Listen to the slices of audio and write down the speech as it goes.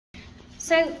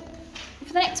So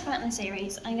for the next part in the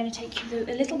series, I'm going to take you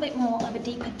through a little bit more of a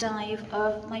deeper dive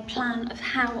of my plan of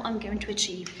how I'm going to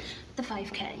achieve the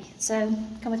 5k. So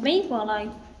come with me while I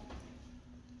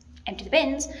empty the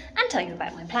bins and tell you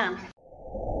about my plan.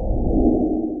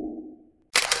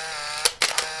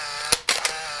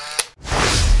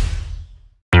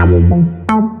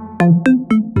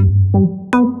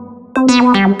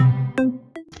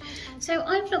 So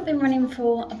I've not been running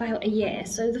for about a year,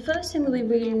 so the first thing that we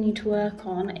really need to work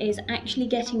on is actually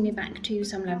getting me back to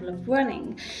some level of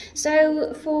running.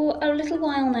 So for a little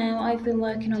while now I've been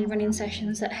working on running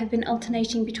sessions that have been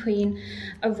alternating between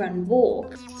a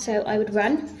run-walk. So I would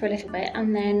run for a little bit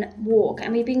and then walk,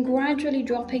 and we've been gradually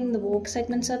dropping the walk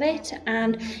segments of it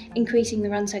and increasing the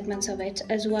run segments of it,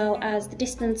 as well as the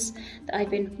distance that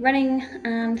I've been running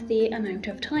and the amount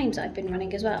of times I've been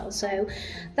running as well. So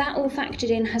that all factored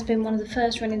in has been one of the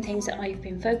first running things that I've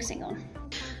been focusing on.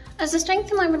 As the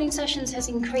strength of my running sessions has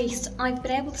increased, I've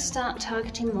been able to start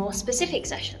targeting more specific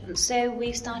sessions. So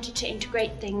we've started to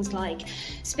integrate things like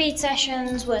speed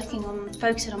sessions, focusing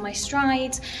on my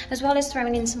strides, as well as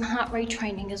throwing in some heart rate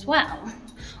training as well.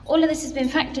 All of this has been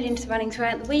factored into the running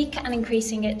throughout the week and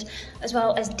increasing it, as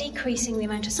well as decreasing the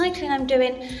amount of cycling I'm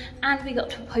doing, and we got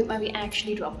to a point where we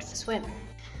actually dropped the swim.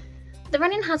 The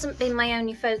running hasn't been my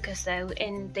only focus though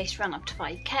in this run up to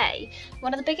 5k.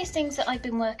 One of the biggest things that I've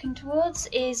been working towards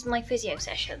is my physio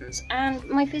sessions, and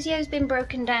my physio's been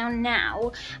broken down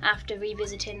now after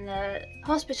revisiting the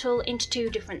hospital into 2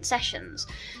 different sessions.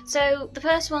 So the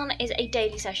first one is a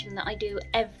daily session that I do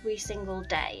every single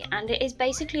day, and it is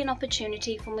basically an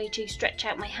opportunity for me to stretch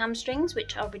out my hamstrings,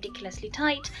 which are ridiculously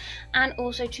tight, and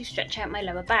also to stretch out my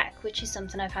lower back, which is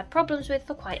something I've had problems with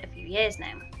for quite a few years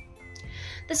now.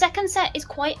 The second set is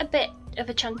quite a bit of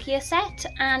a chunkier set,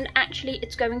 and actually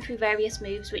it's going through various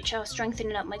moves which are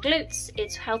strengthening up my glutes,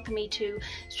 it's helping me to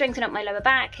strengthen up my lower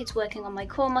back, it's working on my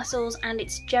core muscles, and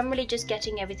it's generally just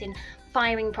getting everything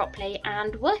firing properly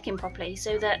and working properly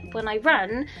so that when I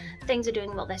run, things are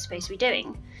doing what they're supposed to be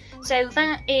doing. So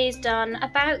that is done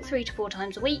about 3 to 4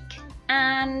 times a week,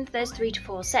 and there's 3 to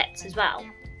 4 sets as well.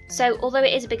 So although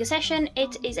it is a bigger session,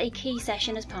 it is a key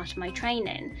session as part of my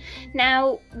training.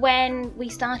 Now, when we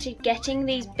started getting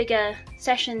these bigger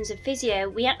sessions of physio,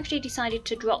 we actually decided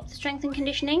to drop the strength and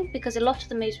conditioning, because a lot of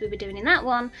the moves we were doing in that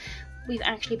one, we've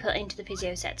actually put into the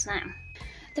physio sets now.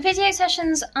 The physio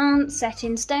sessions aren't set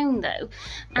in stone though,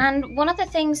 and one of the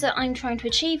things that I'm trying to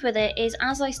achieve with it is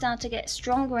as I start to get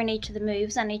stronger in each of the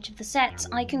moves and each of the sets,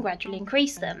 I can gradually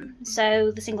increase them.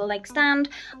 So the single leg stand,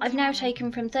 I've now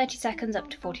taken from 30 seconds up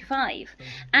to 45,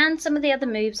 and some of the other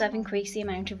moves I've increased the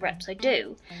amount of reps I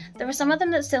do. There are some of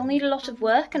them that still need a lot of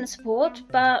work and support,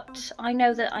 but I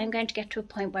know that I'm going to get to a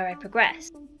point where I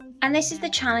progress. And this is the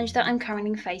challenge that I'm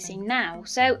currently facing now.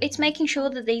 So it's making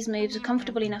sure that these moves are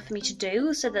comfortable enough for me to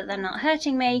do so that they're not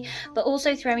hurting me, but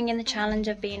also throwing in the challenge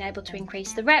of being able to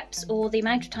increase the reps or the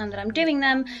amount of time that I'm doing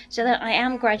them so that I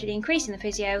am gradually increasing the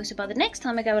physio, so by the next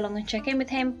time I go along and check in with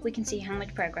him, we can see how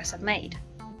much progress I've made.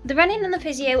 The running and the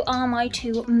physio are my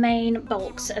 2 main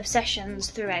bulks of sessions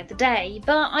throughout the day,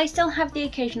 but I still have the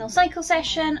occasional cycle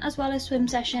session as well as swim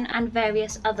session and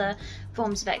various other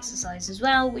forms of exercise as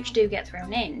well, which do get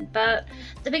thrown in. But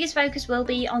the biggest focus will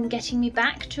be on getting me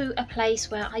back to a place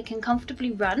where I can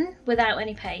comfortably run without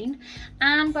any pain,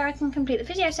 and where I can complete the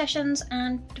physio sessions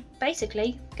and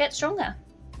basically get stronger.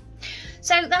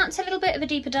 So that's a little bit of a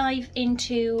deeper dive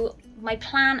into my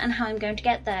plan and how I'm going to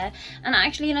get there, and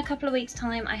actually in a couple of weeks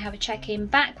time I have a check-in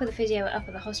back with a physio up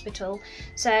at the hospital,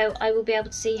 so I will be able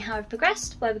to see how I've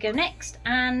progressed, where we go next,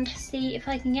 and see if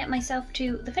I can get myself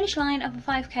to the finish line of a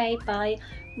 5k by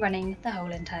running the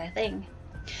whole entire thing.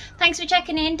 Thanks for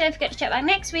checking in. Don't forget to check back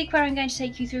next week where I'm going to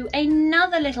take you through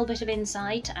another little bit of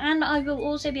insight, and I will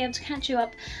also be able to catch you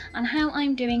up on how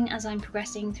I'm doing as I'm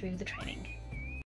progressing through the training.